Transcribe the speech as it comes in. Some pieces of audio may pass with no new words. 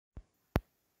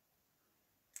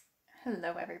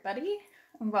Hello everybody,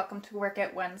 and welcome to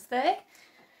Workout Wednesday.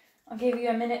 I'll give you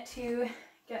a minute to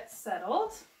get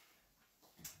settled.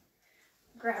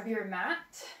 Grab your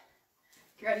mat.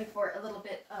 Get ready for a little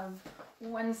bit of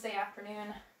Wednesday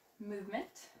afternoon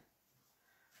movement.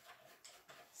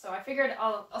 So I figured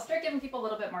I'll start giving people a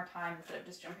little bit more time instead of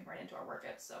just jumping right into our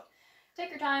workouts. So take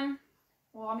your time.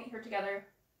 We'll all meet here together.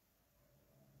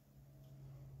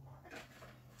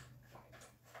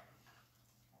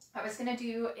 I was going to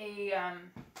do a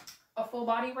full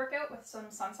body workout with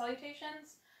some sun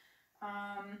salutations.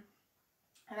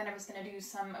 And then I was going to do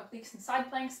some obliques and side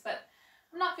planks, but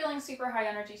I'm not feeling super high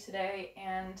energy today.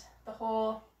 And the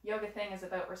whole yoga thing is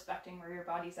about respecting where your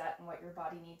body's at and what your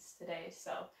body needs today.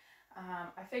 So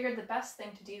I figured the best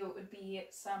thing to do would be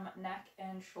some neck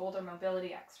and shoulder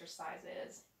mobility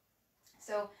exercises.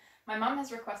 So my mom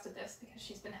has requested this because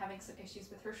she's been having some issues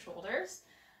with her shoulders.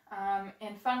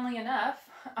 And funnily enough,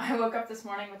 I woke up this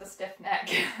morning with a stiff neck.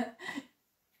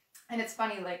 And it's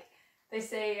funny, like, they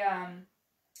say,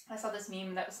 I saw this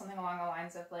meme that was something along the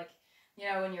lines of, like, you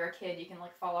know, when you're a kid, you can,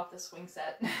 like, fall off the swing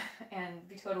set and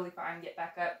be totally fine, get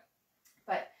back up.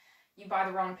 But you buy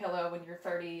the wrong pillow when you're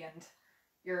 30 and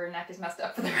your neck is messed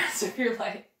up for the rest of your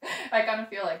life. I kind of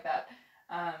feel like that.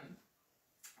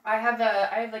 I have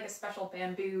like a special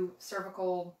bamboo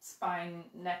cervical spine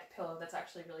neck pillow that's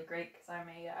actually really great because I'm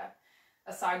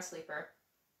a side sleeper.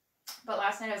 But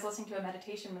last night I was listening to a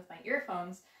meditation with my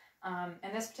earphones,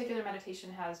 and this particular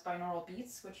meditation has binaural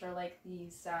beats, which are like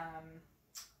these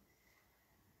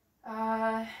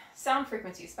sound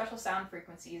frequencies, special sound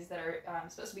frequencies that are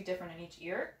supposed to be different in each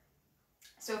ear.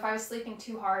 So if I was sleeping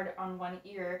too hard on one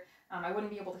ear, I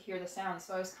wouldn't be able to hear the sound.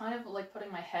 So I was kind of like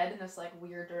putting my head in this like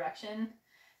weird direction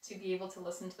to be able to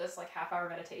listen to this like half-hour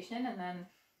meditation, and then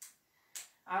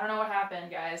I don't know what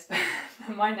happened, guys, but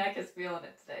my neck is feeling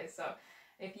it today. So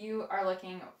if you are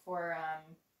looking for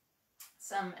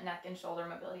some neck and shoulder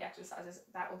mobility exercises,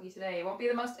 that will be today. It won't be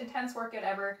the most intense workout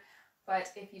ever, but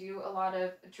if you do a lot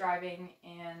of driving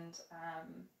and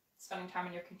spending time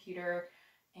on your computer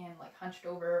and like hunched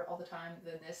over all the time,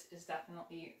 then this is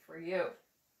definitely for you.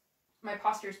 My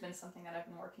posture's been something that I've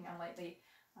been working on lately.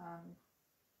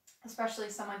 Especially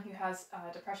someone who has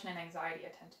depression and anxiety, I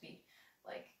tend to be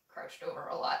like crouched over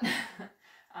a lot.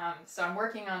 So I'm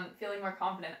working on feeling more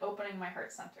confident, opening my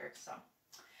heart center. So,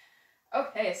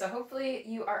 okay, so hopefully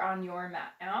you are on your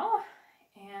mat now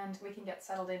and we can get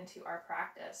settled into our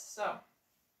practice. So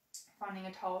finding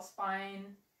a tall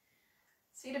spine,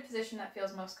 seated position that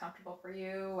feels most comfortable for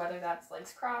you, whether that's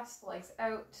legs crossed, legs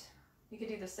out. You could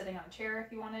do this sitting on a chair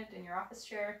if you wanted, in your office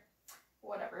chair,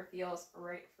 whatever feels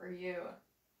right for you.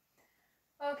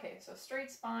 Okay, so straight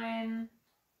spine,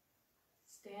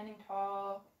 standing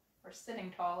tall, or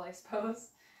sitting tall, I suppose.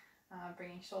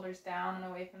 Bringing shoulders down and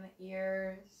away from the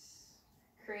ears,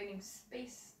 creating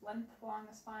space, length along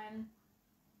the spine.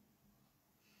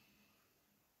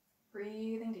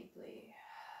 Breathing deeply.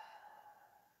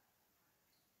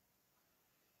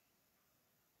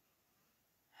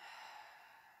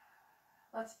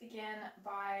 Let's begin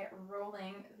by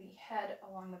rolling the head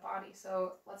along the body.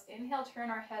 So let's inhale, turn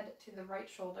our head to the right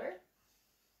shoulder.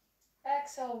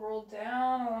 Exhale, roll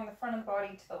down along the front of the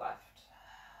body to the left.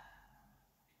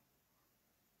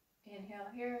 Inhale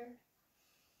here.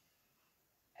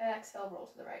 Exhale, roll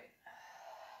to the right.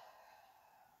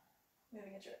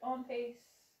 Moving at your own pace.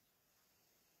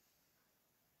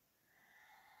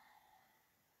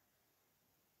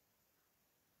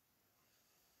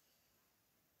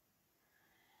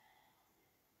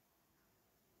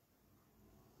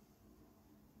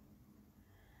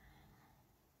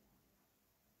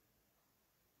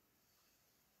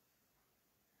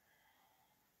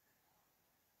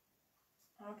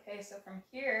 Okay, so from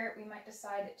here, we might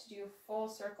decide to do full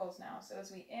circles now. So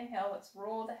as we inhale, let's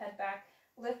roll the head back,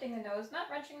 lifting the nose, not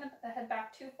wrenching the head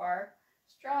back too far,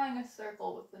 just drawing a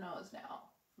circle with the nose now,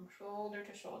 from shoulder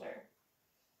to shoulder.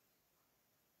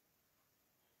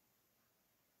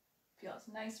 Feels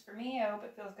nice for me. I hope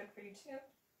it feels good for you too.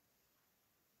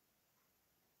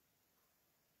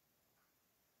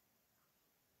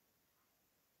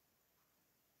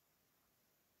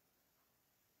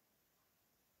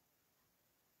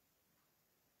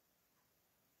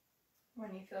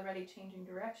 When you feel ready, changing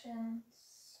directions.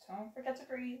 Don't forget to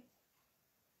breathe.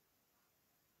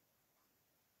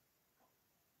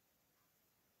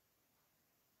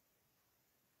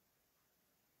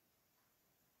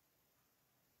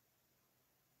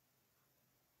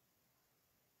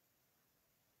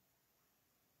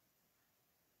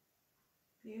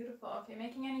 Beautiful. Okay,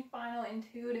 making any final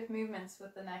intuitive movements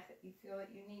with the neck that you feel that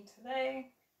you need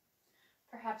today.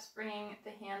 Perhaps bringing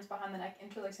the hands behind the neck,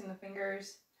 interlacing the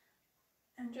fingers,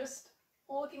 And just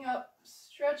looking up,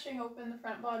 stretching open the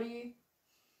front body.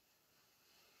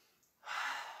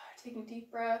 Taking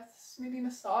deep breaths, maybe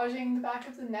massaging the back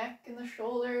of the neck and the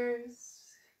shoulders,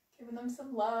 giving them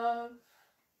some love.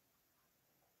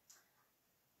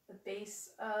 The base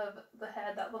of the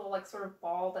head, that little like sort of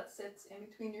ball that sits in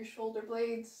between your shoulder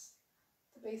blades,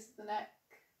 the base of the neck.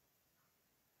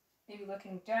 Maybe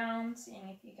looking down, seeing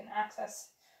if you can access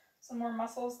some more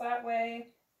muscles that way.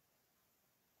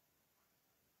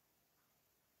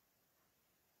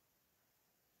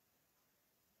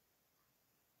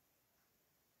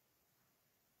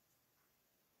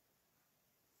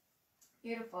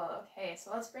 Beautiful. Okay,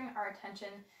 so let's bring our attention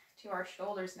to our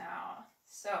shoulders now.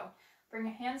 So bring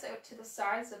your hands out to the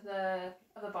sides of the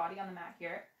body on the mat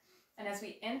here. And as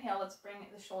we inhale, let's bring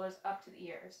the shoulders up to the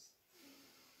ears.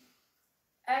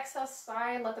 Exhale,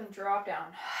 sigh, let them drop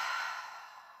down.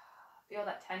 Feel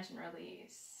that tension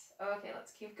release. Okay,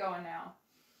 let's keep going now.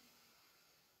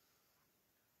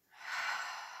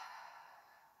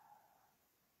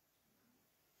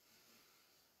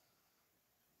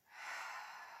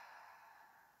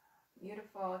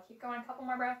 Beautiful. Keep going, a couple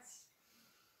more breaths.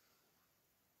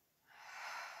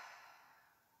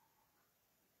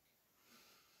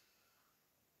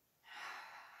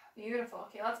 Beautiful.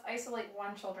 Okay, let's isolate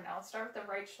one shoulder now. Let's start with the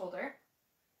right shoulder.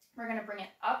 We're going to bring it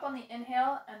up on the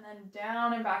inhale and then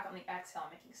down and back on the exhale,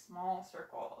 making small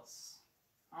circles.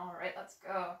 All right, let's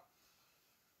go.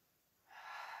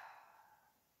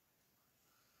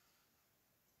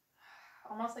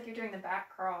 Almost like you're doing the back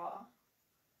crawl.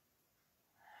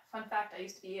 Fun fact, I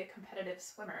used to be a competitive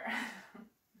swimmer.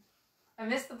 I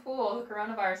missed the pool. The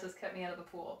coronavirus has kept me out of the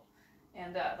pool.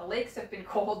 And the lakes have been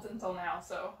cold until now,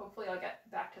 so hopefully I'll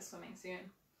get back to swimming soon.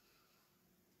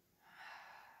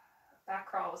 Back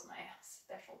crawl was my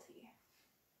specialty.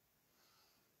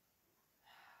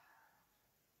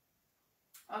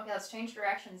 Okay, let's change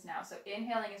directions now. So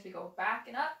inhaling as we go back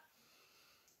and up.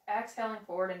 Exhaling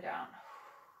forward and down.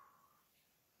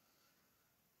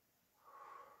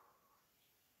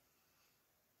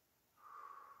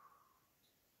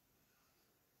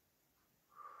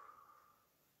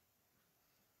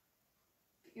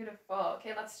 Beautiful.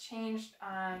 Okay, let's change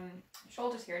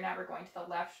shoulders here. Now we're going to the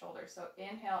left shoulder. So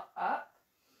inhale up,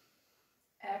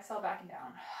 exhale back and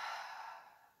down.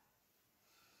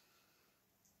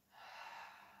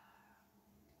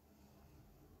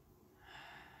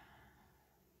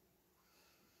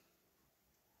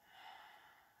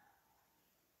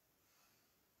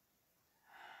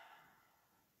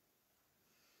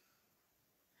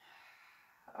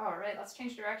 All right, let's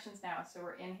change directions now. So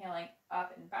we're inhaling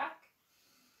up and back,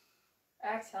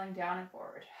 exhaling down and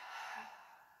forward.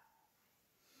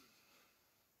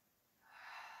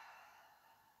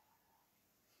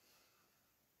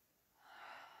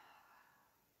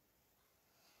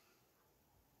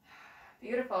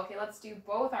 Beautiful. Okay, let's do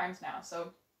both arms now.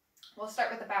 So we'll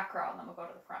start with the back crawl and then we'll go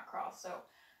to the front crawl. So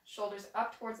shoulders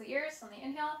up towards the ears on the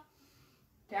inhale,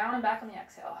 down and back on the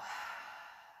exhale.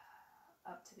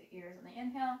 Up to the ears on the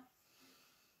inhale,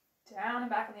 down and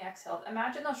back on the exhale.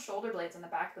 Imagine those shoulder blades on the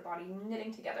back of the body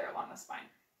knitting together along the spine.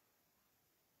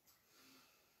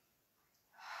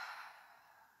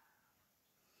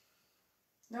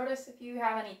 Notice if you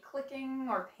have any clicking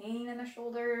or pain in the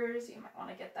shoulders, you might want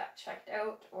to get that checked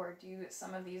out or do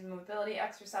some of these mobility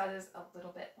exercises a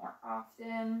little bit more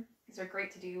often. These are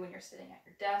great to do when you're sitting at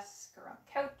your desk or on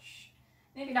the couch.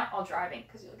 Maybe not while driving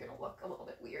because you're going to look a little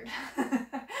bit weird.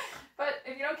 But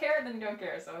if you don't care, then you don't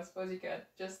care. So I suppose you could.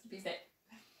 Just be safe.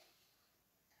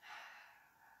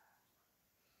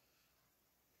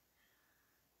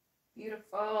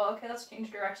 Beautiful. Okay, let's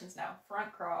change directions now.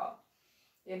 Front crawl.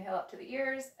 Inhale up to the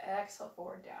ears, exhale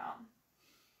forward down.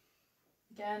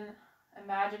 Again,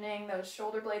 imagining those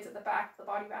shoulder blades at the back, the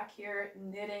body back here,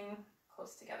 knitting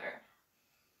close together.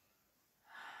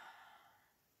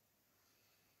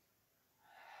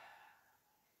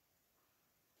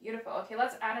 Beautiful. Okay,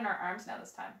 let's add in our arms now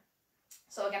this time.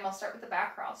 So again, we'll start with the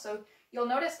back crawl. So you'll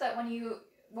notice that when you,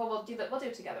 well, we'll do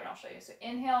it together and I'll show you. So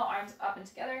inhale, arms up and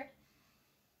together.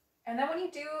 And then when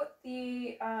you do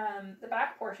the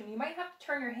back portion, you might have to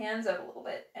turn your hands out a little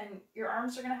bit and your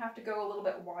arms are going to have to go a little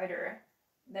bit wider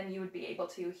than you would be able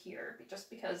to here, just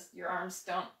because your arms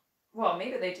don't, well,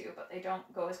 maybe they do, but they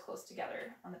don't go as close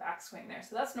together on the back swing there.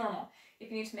 So that's normal.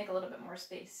 If you need to make a little bit more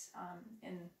space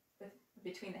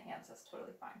between the hands, that's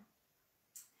totally fine.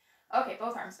 Okay,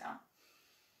 both arms now.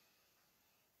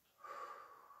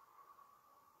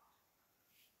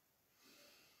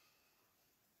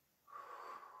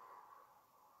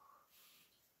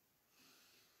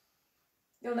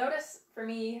 You'll notice, for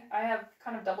me, I have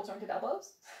kind of double jointed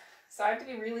elbows. So I have to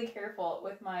be really careful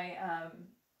with my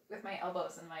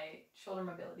elbows and my shoulder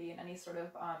mobility and any sort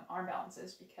of arm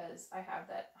balances, because I have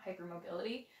that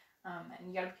hypermobility, and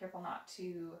you got to be careful not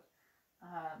to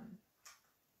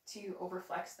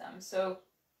overflex them. So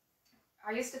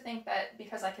I used to think that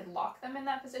because I could lock them in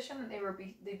that position, that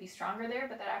they'd be stronger there,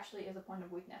 but that actually is a point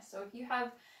of weakness. So if you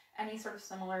have any sort of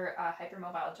similar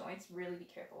hypermobile joints, really be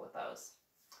careful with those.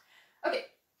 Okay.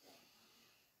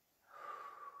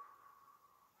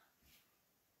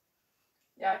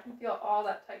 Yeah, I can feel all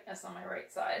that tightness on my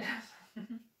right side.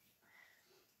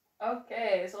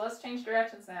 Okay, so let's change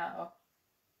directions now.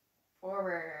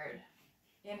 Forward.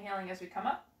 Inhaling as we come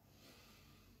up.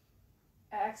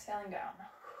 Exhaling down.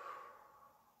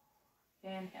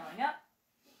 Inhaling up.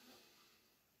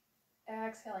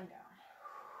 Exhaling down.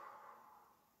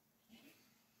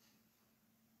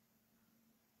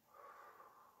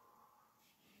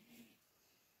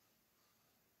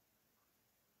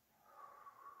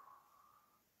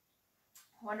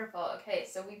 Wonderful. Okay,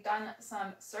 so we've done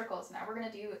some circles. Now we're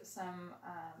going to do some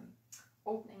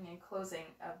opening and closing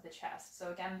of the chest.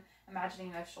 So again,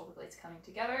 imagining those shoulder blades coming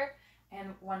together.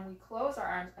 And when we close our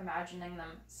arms, imagining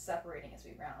them separating as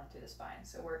we round through the spine.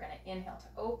 So we're going to inhale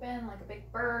to open like a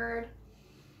big bird.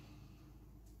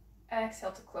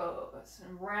 Exhale to close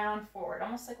and round forward,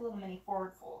 almost like a little mini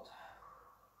forward fold.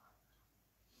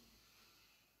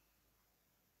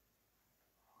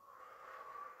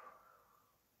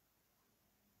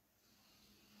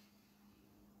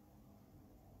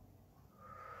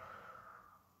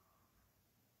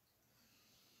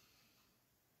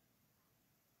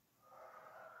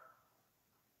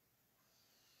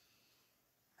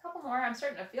 A couple more. I'm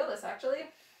starting to feel this actually.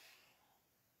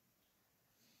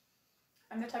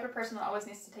 I'm the type of person that always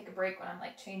needs to take a break when I'm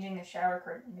like changing the shower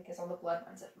curtain because all the blood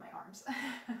runs out of my arms.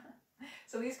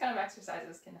 So these kind of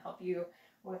exercises can help you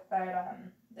with that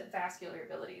vascular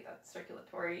ability, that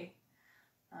circulatory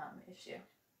issue.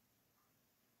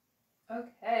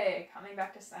 Okay, coming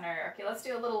back to center. Okay, let's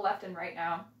do a little left and right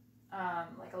now,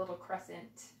 like a little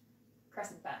crescent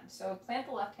bend. So plant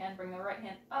the left hand, bring the right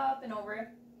hand up and over.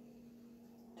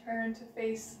 Turn to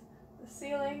face the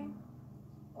ceiling,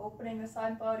 opening the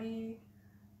side body,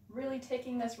 really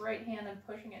taking this right hand and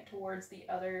pushing it towards the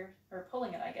other, or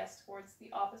pulling it, I guess, towards the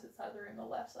opposite side of the room, the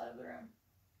left side of the room.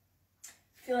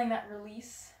 Feeling that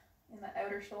release in the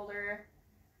outer shoulder.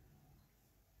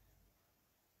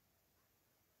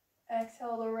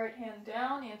 Exhale the right hand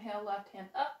down, inhale left hand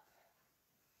up.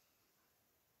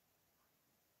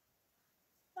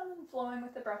 And then flowing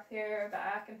with the breath here,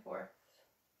 back and forth.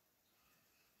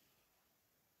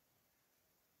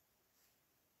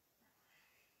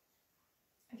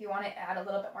 If you want to add a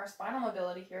little bit more spinal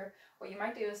mobility here, what you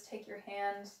might do is take your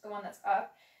hand, the one that's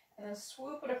up, and then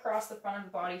swoop it across the front of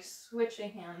the body,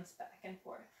 switching hands back and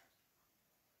forth.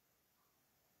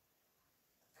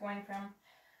 Going from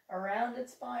a rounded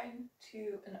spine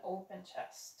to an open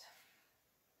chest.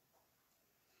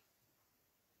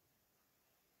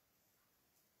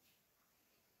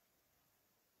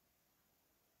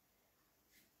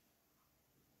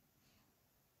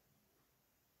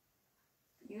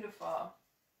 Beautiful.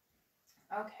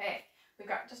 Okay, we've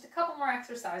got just a couple more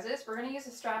exercises. We're going to use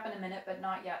a strap in a minute, but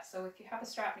not yet. So if you have a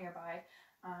strap nearby,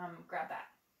 grab that.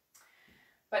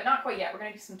 But not quite yet. We're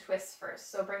going to do some twists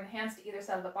first. So bring the hands to either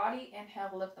side of the body. Inhale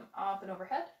to lift them up and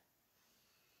overhead.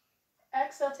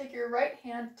 Exhale, take your right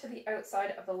hand to the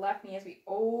outside of the left knee as we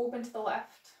open to the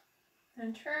left.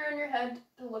 And turn your head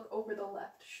to look over the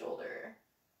left shoulder.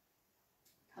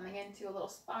 Coming into a little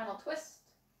spinal twist.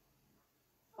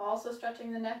 Also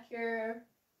stretching the neck here,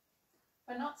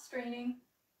 but not straining.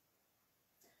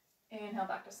 Inhale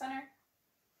back to center.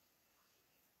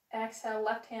 Exhale,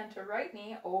 left hand to right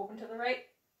knee, open to the right.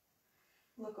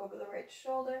 Look over the right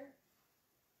shoulder.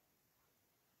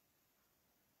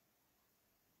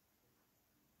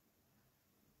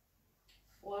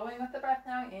 Flowing with the breath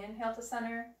now. Inhale to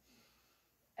center.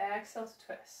 Exhale to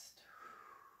twist.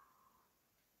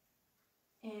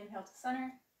 Inhale to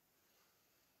center.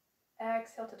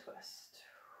 Exhale to twist.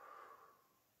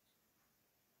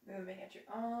 Moving at your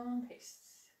own pace.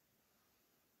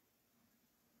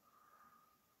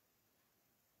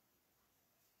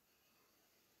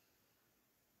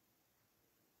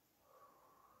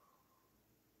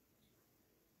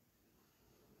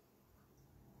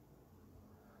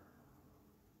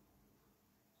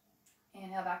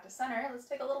 Inhale back to center. Let's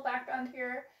take a little back bend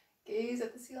here. Gaze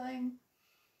at the ceiling.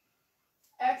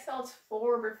 Exhale to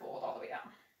forward fold all the way down.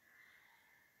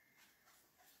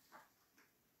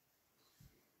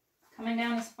 Coming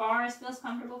down as far as feels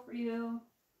comfortable for you.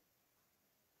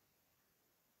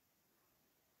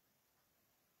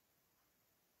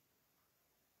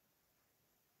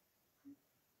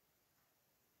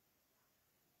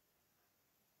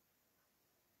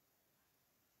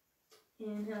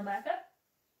 Inhale back up.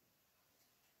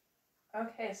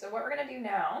 Okay, so what we're going to do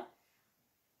now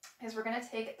is we're going to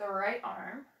take the right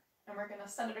arm and we're going to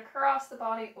send it across the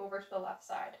body over to the left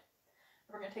side.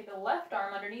 We're going to take the left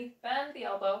arm underneath, bend the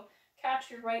elbow, catch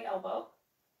your right elbow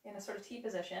in a sort of T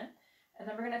position, and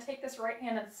then we're going to take this right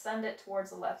hand and send it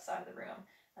towards the left side of the room.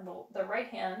 And the right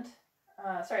hand,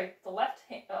 the left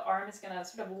arm is going to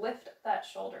sort of lift that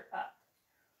shoulder up.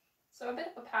 So a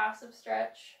bit of a passive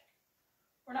stretch.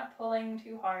 We're not pulling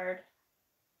too hard.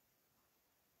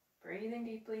 Breathing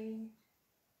deeply.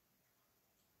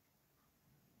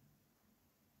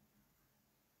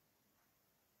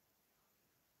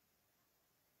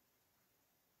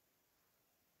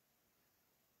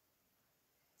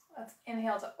 Let's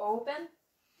inhale to open.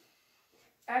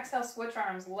 Exhale, switch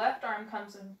arms. Left arm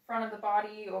comes in front of the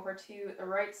body over to the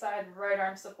right side. Right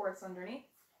arm supports underneath.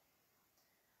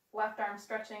 Left arm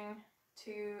stretching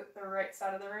to the right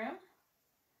side of the room.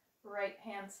 Right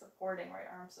hand supporting, right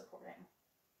arm supporting.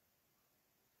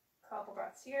 Couple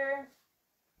breaths here.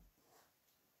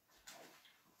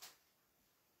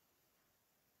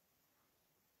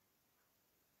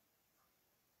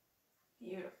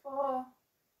 Beautiful.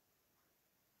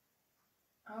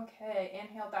 Okay,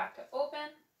 inhale back to open.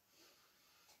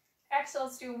 Exhale,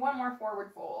 let's do one more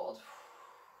forward fold.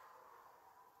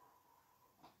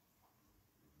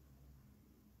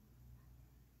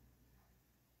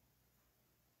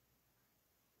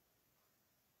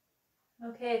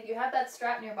 Okay, if you have that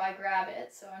strap nearby, grab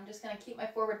it. So I'm just going to keep my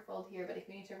forward fold here, but if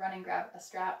you need to run and grab a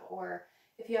strap, or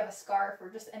if you have a scarf or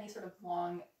just any sort of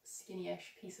long,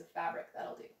 skinny-ish piece of fabric,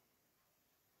 that'll do.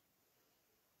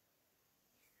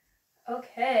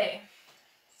 Okay,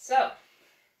 so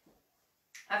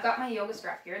I've got my yoga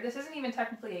strap here. This isn't even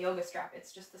technically a yoga strap,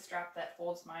 it's just the strap that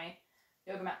holds my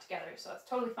yoga mat together, so it's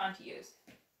totally fun to use.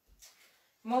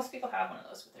 Most people have one of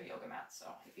those with their yoga mats, so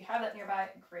if you have that nearby,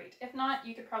 great. If not,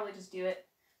 you could probably just do it,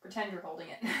 pretend you're holding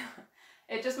it.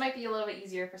 It just might be a little bit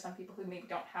easier for some people who maybe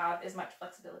don't have as much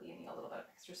flexibility and need a little bit of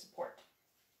extra support.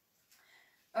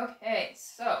 Okay,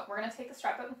 so we're going to take the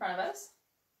strap up in front of us.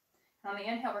 On the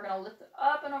inhale, we're going to lift it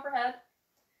up and overhead,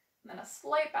 and then a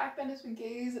slight back bend as we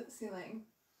gaze at the ceiling.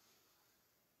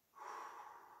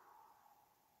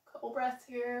 Couple breaths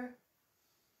here.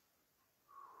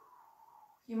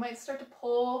 You might start to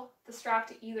pull the strap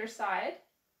to either side,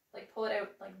 like pull it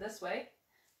out like this way,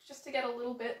 just to get a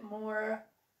little bit more,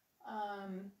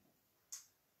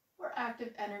 more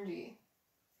active energy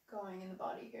going in the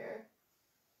body here.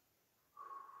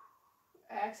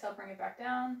 Exhale, bring it back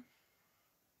down.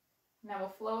 Now we'll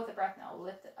flow with the breath. Now we'll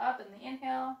lift it up in the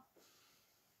inhale.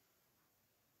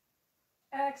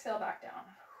 Exhale, back down.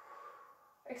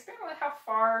 Experiment with how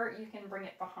far you can bring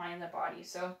it behind the body.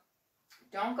 So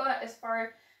don't go as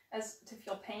far as to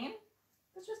feel pain,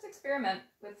 but just experiment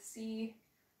with see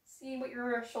what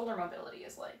your shoulder mobility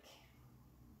is like.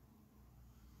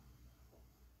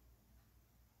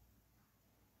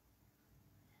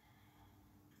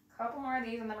 A couple more of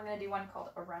these, and then we're going to do one called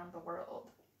Around the World.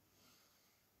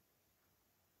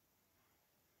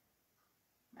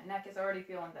 My neck is already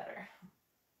feeling better.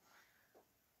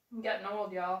 I'm getting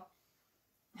old, y'all.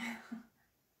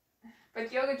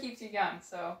 But yoga keeps you young,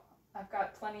 so I've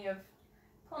got plenty of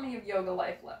yoga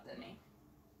life left in me.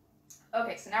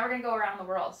 Okay, so now we're going to go around the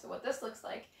world. So what this looks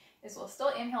like is we'll still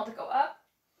inhale to go up,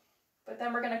 but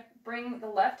then we're going to bring the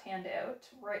left hand out.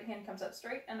 Right hand comes up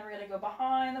straight, and then we're going to go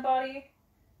behind the body.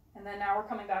 And then now we're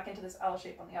coming back into this L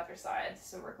shape on the other side.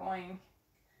 So we're going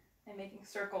and making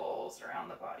circles around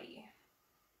the body.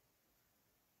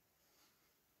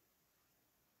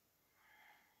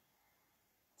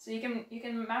 So you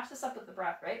can match this up with the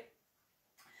breath, right?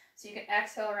 So you can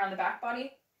exhale around the back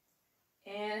body,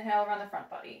 inhale around the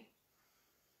front body,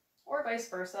 or vice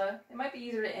versa. It might be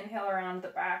easier to inhale around the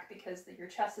back because your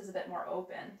chest is a bit more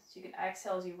open. So you can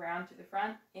exhale as you round through the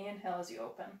front, inhale as you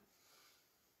open.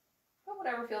 But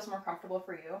whatever feels more comfortable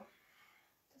for you.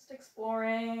 Just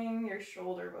exploring your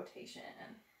shoulder rotation.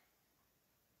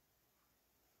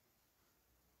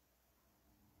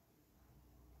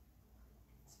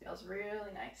 Feels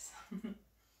really nice.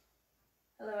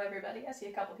 Hello everybody, I see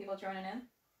a couple people joining in.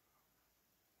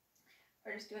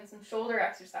 We're just doing some shoulder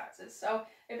exercises. So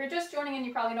if you're just joining in,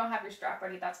 you probably don't have your strap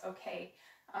ready, that's okay.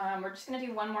 We're just going to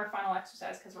do one more final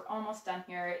exercise because we're almost done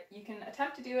here. You can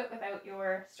attempt to do it without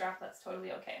your strap, that's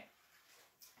totally okay.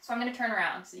 So I'm going to turn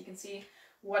around so you can see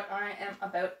what I am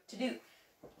about to do.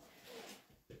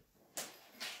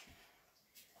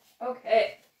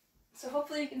 Okay, so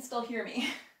hopefully you can still hear me.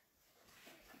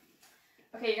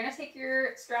 Okay, you're going to take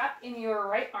your strap in your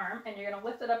right arm and you're going to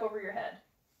lift it up over your head.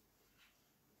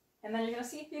 And then you're going to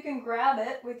see if you can grab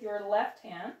it with your left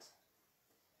hand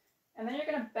And then you're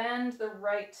going to bend the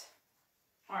right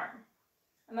arm.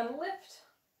 And then lift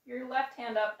your left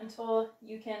hand up until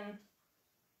you can't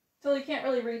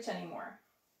really reach anymore.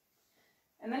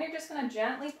 And then you're just going to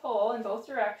gently pull in both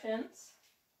directions,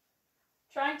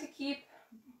 trying to keep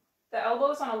the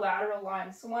elbows on a lateral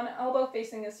line. So one elbow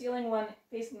facing the ceiling, one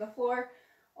facing the floor,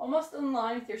 almost in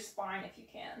line with your spine if you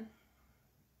can.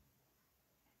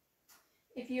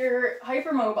 If you're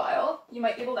hypermobile, you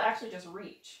might be able to actually just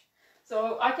reach.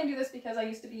 So I can do this because I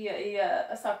used to be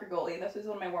a soccer goalie. This is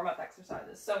one of my warm-up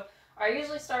exercises. So I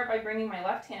usually start by bringing my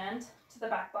left hand to the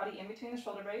back body in between the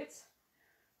shoulder blades.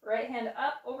 Right hand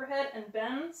up overhead and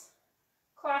bends,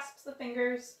 clasps the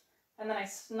fingers, and then I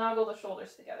snuggle the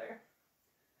shoulders together.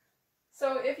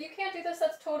 So if you can't do this,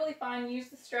 that's totally fine. Use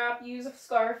the strap, use a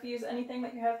scarf, use anything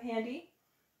that you have handy.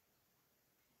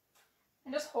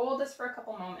 And just hold this for a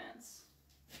couple moments.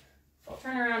 So I'll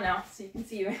turn around now so you can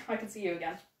see you. I can see you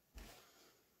again.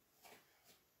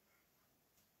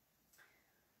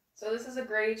 So this is a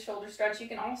great shoulder stretch. You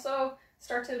can also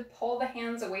start to pull the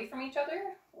hands away from each other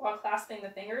while clasping the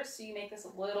fingers, so you make this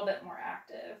a little bit more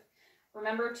active.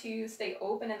 Remember to stay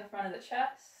open in the front of the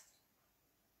chest.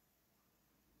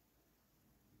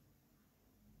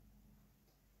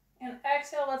 And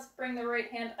exhale, let's bring the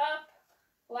right hand up,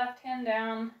 left hand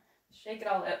down, shake it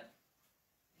all out.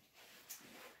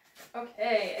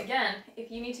 Okay, again, if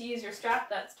you need to use your strap,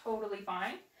 that's totally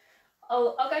fine.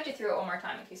 I'll guide you through it one more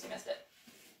time in case you missed it.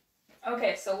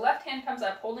 Okay, so left hand comes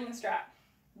up, holding the strap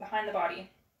behind the body.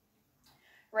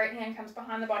 Right hand comes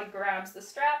behind the body, grabs the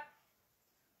strap.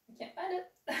 I can't find it.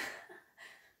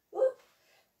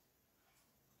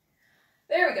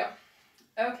 There we go.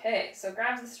 Okay, so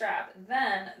grabs the strap.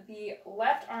 Then the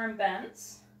left arm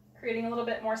bends, creating a little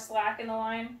bit more slack in the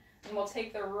line. And we'll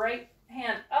take the right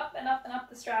hand up and up and up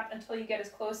the strap until you get as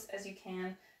close as you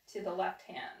can to the left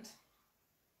hand.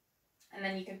 And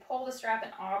then you can pull the strap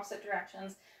in opposite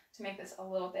directions to make this a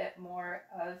little bit more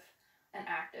of an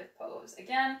active pose.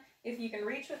 Again, if you can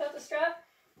reach without the strap,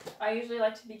 I usually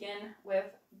like to begin with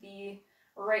the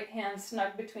right hand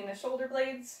snug between the shoulder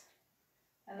blades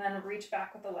and then reach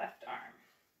back with the left arm.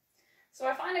 So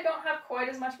I find I don't have quite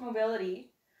as much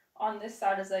mobility on this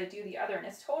side as I do the other, and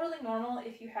it's totally normal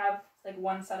if you have like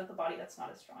one side of the body that's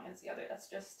not as strong as the other. That's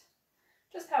just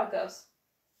how it goes.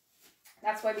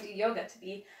 That's why we do yoga, to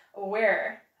be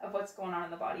aware of what's going on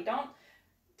in the body. Don't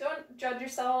judge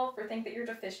yourself or think that you're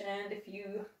deficient if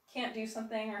you can't do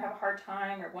something or have a hard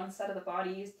time, or one side of the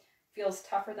body feels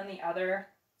tougher than the other,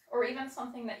 or even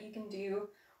something that you can do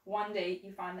one day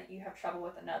you find that you have trouble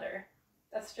with another.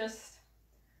 That's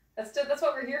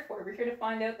what we're here for. We're here to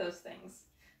find out those things.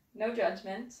 No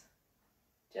judgment,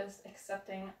 just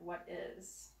accepting what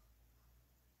is.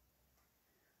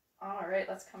 All right,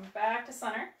 let's come back to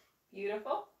center.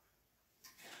 Beautiful.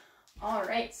 All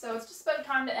right, so it's just about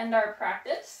time to end our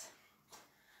practice.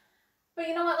 But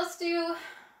you know what? Let's do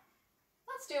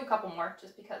a couple more,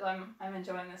 just because I'm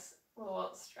enjoying this little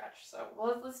stretch. So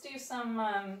let's do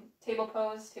some table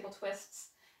pose, table twists,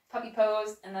 puppy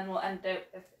pose, and then we'll end out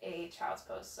with a child's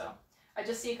pose. So I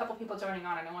just see a couple people joining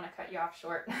on. I don't want to cut you off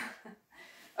short.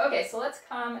 Okay, so let's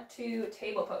come to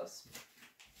table pose.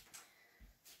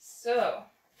 So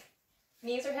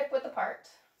knees are hip width apart.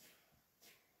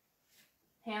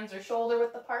 Hands are shoulder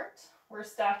width apart. We're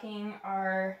stacking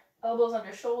our elbows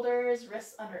under shoulders,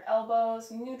 wrists under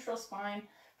elbows, neutral spine,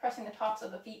 pressing the tops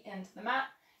of the feet into the mat.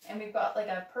 And we've got like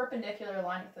a perpendicular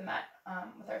line with the mat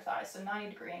with our thighs, so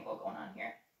 90-degree angle going on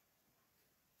here.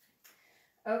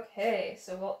 Okay,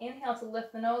 so we'll inhale to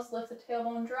lift the nose, lift the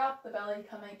tailbone, drop the belly,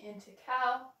 coming into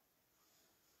cow.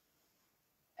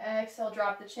 Exhale,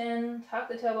 drop the chin, tuck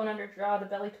the tailbone under, draw the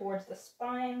belly towards the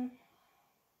spine.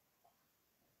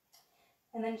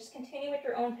 And then just continue at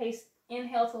your own pace.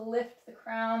 Inhale to lift the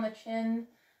crown, the chin,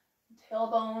 the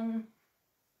tailbone.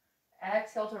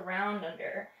 Exhale to round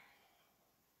under.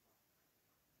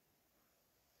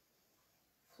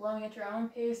 Flowing at your own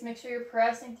pace. Make sure you're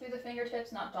pressing through the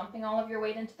fingertips, not dumping all of your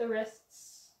weight into the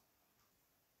wrists.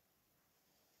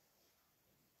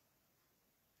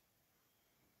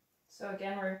 So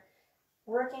again, we're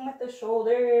working with the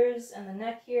shoulders and the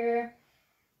neck here.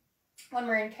 When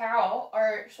we're in cow,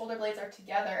 our shoulder blades are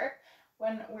together.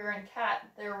 When we're in cat,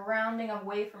 they're rounding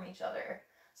away from each other.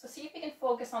 So see if you can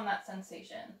focus on that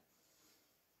sensation.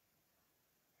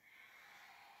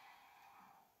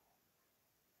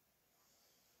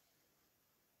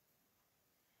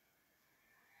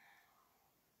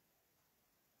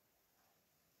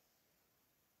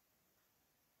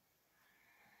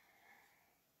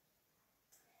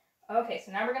 Okay,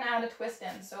 so now we're going to add a twist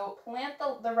in. So plant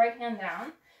the right hand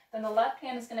down, then the left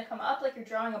hand is going to come up like you're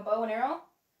drawing a bow and arrow,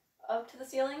 up to the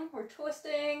ceiling. We're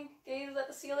twisting, gaze at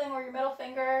the ceiling or your middle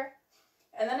finger.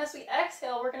 And then as we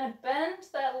exhale, we're going to bend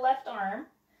that left arm,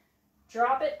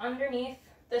 drop it underneath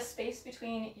the space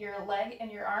between your leg and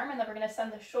your arm, and then we're going to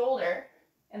send the shoulder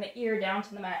and the ear down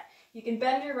to the mat. You can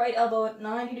bend your right elbow at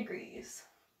 90 degrees.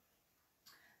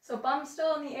 So bum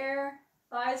still in the air,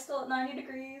 thighs still at 90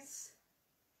 degrees.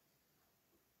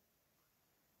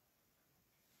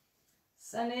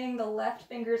 Sending the left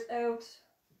fingers out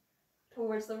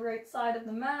towards the right side of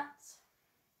the mat.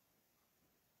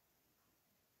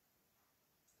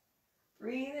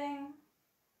 Breathing.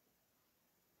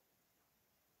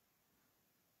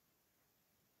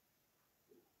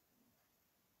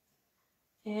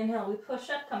 Inhale, we push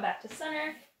up, come back to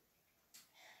center.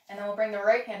 And then we'll bring the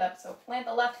right hand up. So plant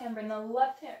the left hand, bring the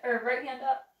left hand or right hand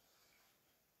up.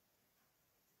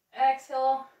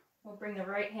 Exhale, we'll bring the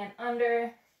right hand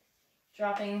under,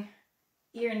 dropping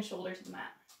ear and shoulder to the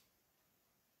mat.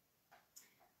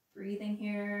 Breathing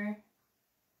here.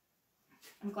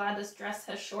 I'm glad this dress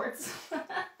has shorts,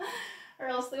 or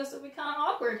else this would be kind of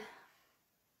awkward.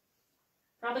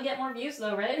 Probably get more views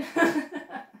though, right?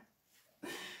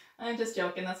 I'm just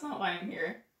joking, that's not why I'm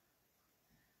here.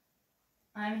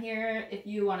 I'm here if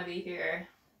you want to be here.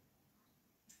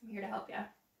 I'm here to help you.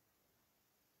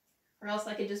 Or else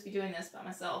I could just be doing this by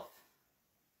myself.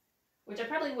 Which I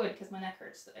probably would because my neck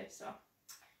hurts today, so.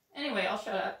 Anyway, I'll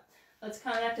shut up. Let's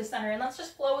come back to center and let's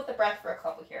just flow with the breath for a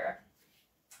couple here.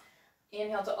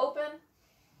 Inhale to open.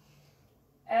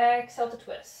 Exhale to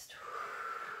twist.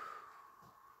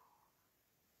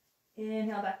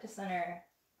 Inhale back to center.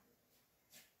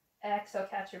 Exhale,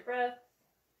 catch your breath.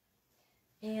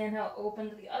 Inhale, open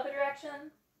to the other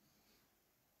direction.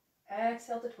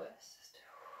 Exhale to twist.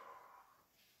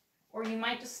 Or you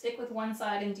might just stick with one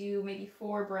side and do maybe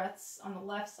 4 breaths on the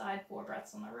left side, 4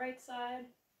 breaths on the right side.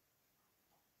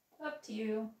 Up to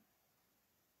you.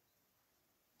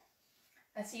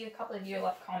 I see a couple of you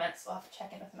left comments, so I'll have to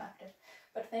check in with them after.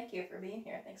 But thank you for being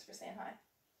here. Thanks for saying hi.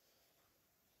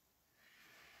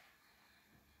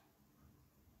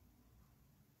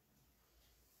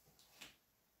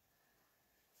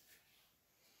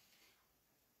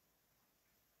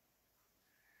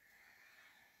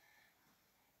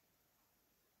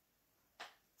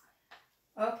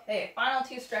 Okay, final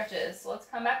 2 stretches. So let's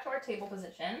come back to our table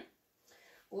position.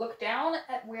 Look down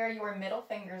at where your middle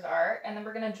fingers are, and then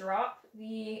we're going to drop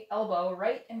the elbow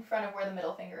right in front of where the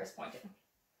middle finger is pointing.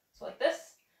 So like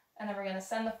this, and then we're going to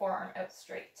send the forearm out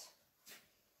straight.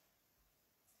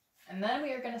 And then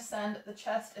we are going to send the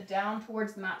chest down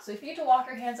towards the mat. So if you need to walk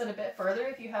your hands out a bit further,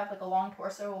 if you have like a long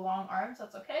torso, long arms,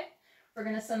 that's okay. We're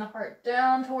going to send the heart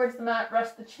down towards the mat,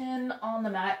 rest the chin on the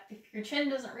mat. If your chin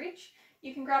doesn't reach,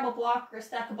 you can grab a block or a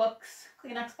stack of books,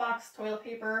 Kleenex box, toilet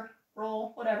paper,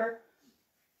 roll, whatever.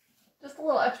 Just a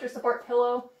little extra support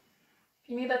pillow. If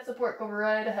you need that support, go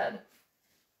right ahead.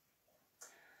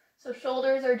 So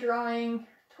shoulders are drawing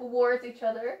towards each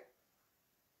other,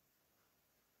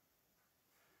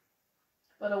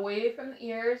 but away from the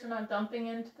ears. We're not dumping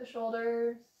into the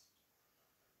shoulders.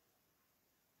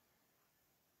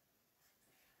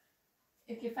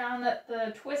 If you found that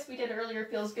the twist we did earlier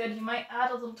feels good, you might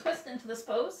add a little twist into this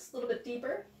pose, a little bit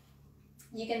deeper.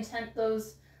 You can tent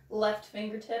those left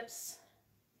fingertips,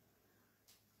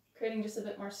 creating just a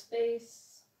bit more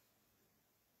space.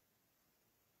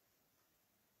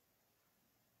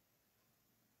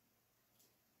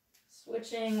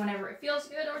 Switching whenever it feels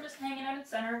good, or just hanging out in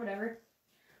center, whatever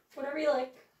you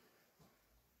like.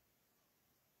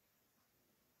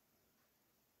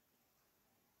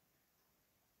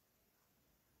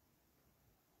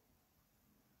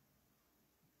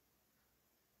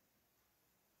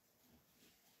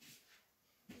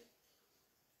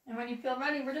 And when you feel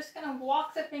ready, we're just going to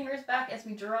walk the fingers back as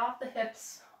we drop the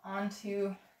hips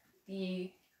onto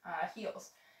the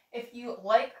heels. If you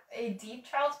like a deep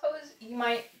child's pose, you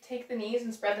might take the knees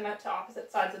and spread them out to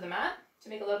opposite sides of the mat to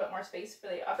make a little bit more space for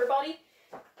the upper body.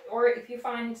 Or if you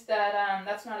find that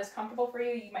that's not as comfortable for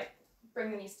you, you might bring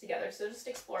the knees together. So just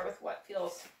explore with what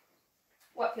feels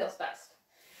best.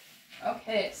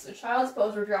 Okay, so child's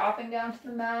pose, we're dropping down to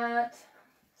the mat.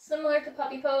 Similar to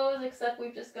puppy pose, except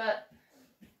we've just got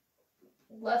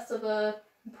less of a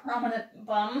prominent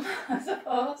bum, I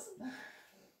suppose.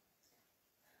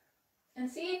 And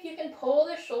see if you can pull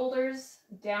the shoulders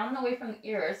down and away from the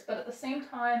ears, but at the same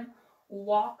time,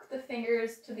 walk the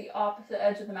fingers to the opposite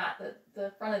edge of the mat,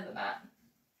 the front of the mat.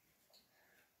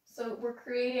 So we're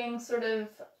creating sort of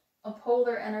a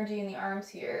polar energy in the arms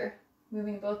here,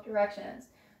 moving both directions.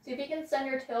 See if you can send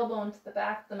your tailbone to the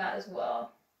back of the mat as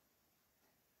well.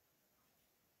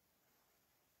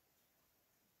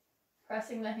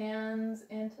 Pressing the hands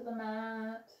into the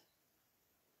mat.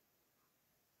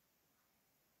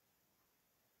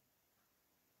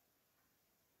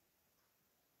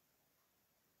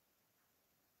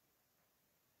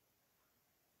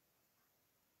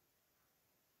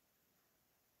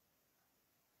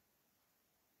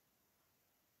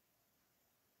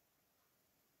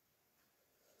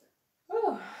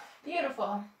 Ooh,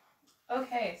 beautiful.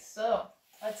 Okay, so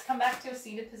let's come back to a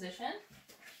seated position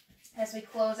as we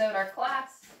close out our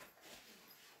class.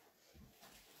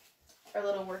 Our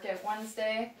little workout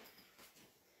Wednesday.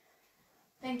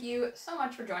 Thank you so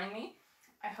much for joining me.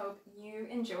 I hope you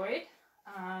enjoyed.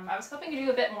 I was hoping to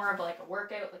do a bit more of like a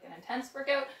workout, like an intense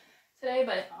workout today,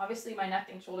 but obviously my neck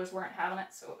and shoulders weren't having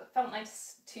it, so it felt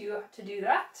nice to do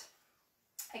that.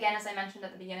 Again, as I mentioned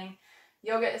at the beginning,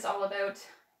 yoga is all about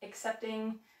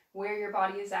accepting where your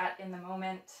body is at in the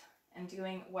moment and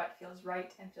doing what feels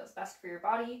right and feels best for your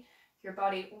body. Your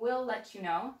body will let you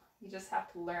know. You just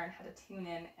have to learn how to tune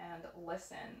in and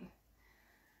listen.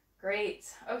 Great.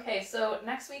 Okay, so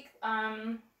next week,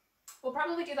 we'll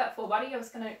probably do that full body. I was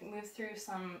going to move through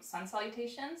some sun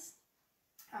salutations,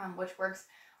 which works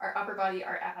our upper body,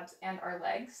 our abs, and our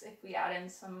legs if we add in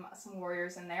some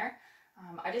warriors in there.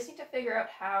 I just need to figure out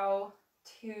how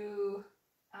to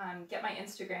get my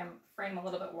Instagram frame a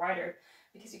little bit wider,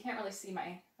 because you can't really see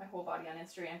my whole body on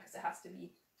Instagram because it has to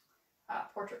be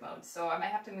portrait mode. So I might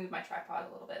have to move my tripod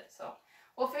a little bit. So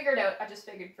we'll figure it out. I just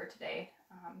figured for today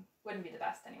wouldn't be the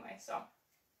best anyway. So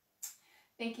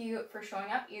thank you for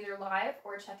showing up either live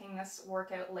or checking this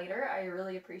workout later. I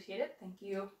really appreciate it. Thank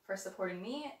you for supporting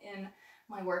me in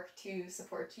my work to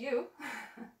support you.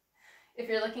 If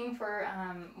you're looking for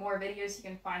more videos, you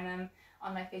can find them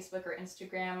on my Facebook or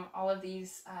Instagram. All of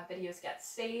these videos get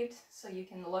saved, so you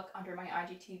can look under my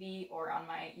IGTV or on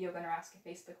my YogaNaraska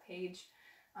Facebook page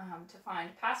to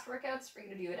find past workouts for you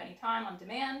to do at any time on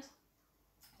demand.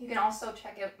 You can also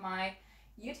check out my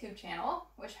YouTube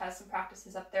channel, which has some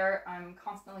practices up there. I'm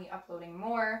constantly uploading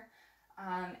more.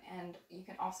 And you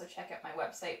can also check out my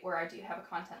website, where I do have a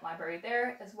content library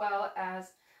there, as well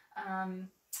as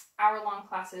hour-long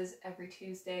classes every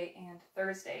Tuesday and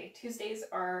Thursday. Tuesdays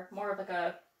are more of like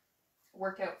a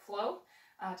workout flow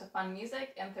to fun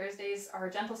music, and Thursdays are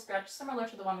a gentle stretch similar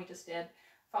to the one we just did,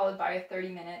 followed by a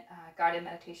 30-minute guided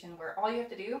meditation where all you have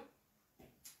to do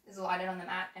is lie down on the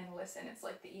mat and listen. It's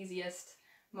like the easiest,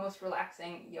 most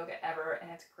relaxing yoga ever,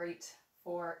 and it's great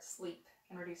for sleep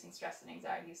and reducing stress and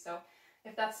anxiety. So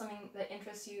if that's something that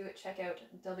interests you, check out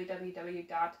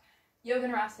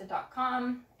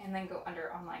www.yoganaraska.com and then go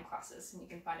under online classes, and you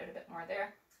can find out a bit more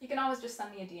there. You can always just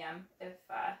send me a DM if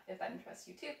that interests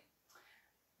you too.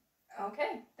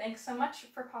 Okay, thanks so much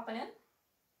for popping in,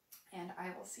 and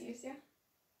I will see you soon.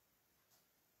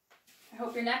 I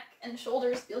hope your neck and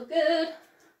shoulders feel good.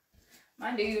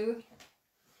 Mine do.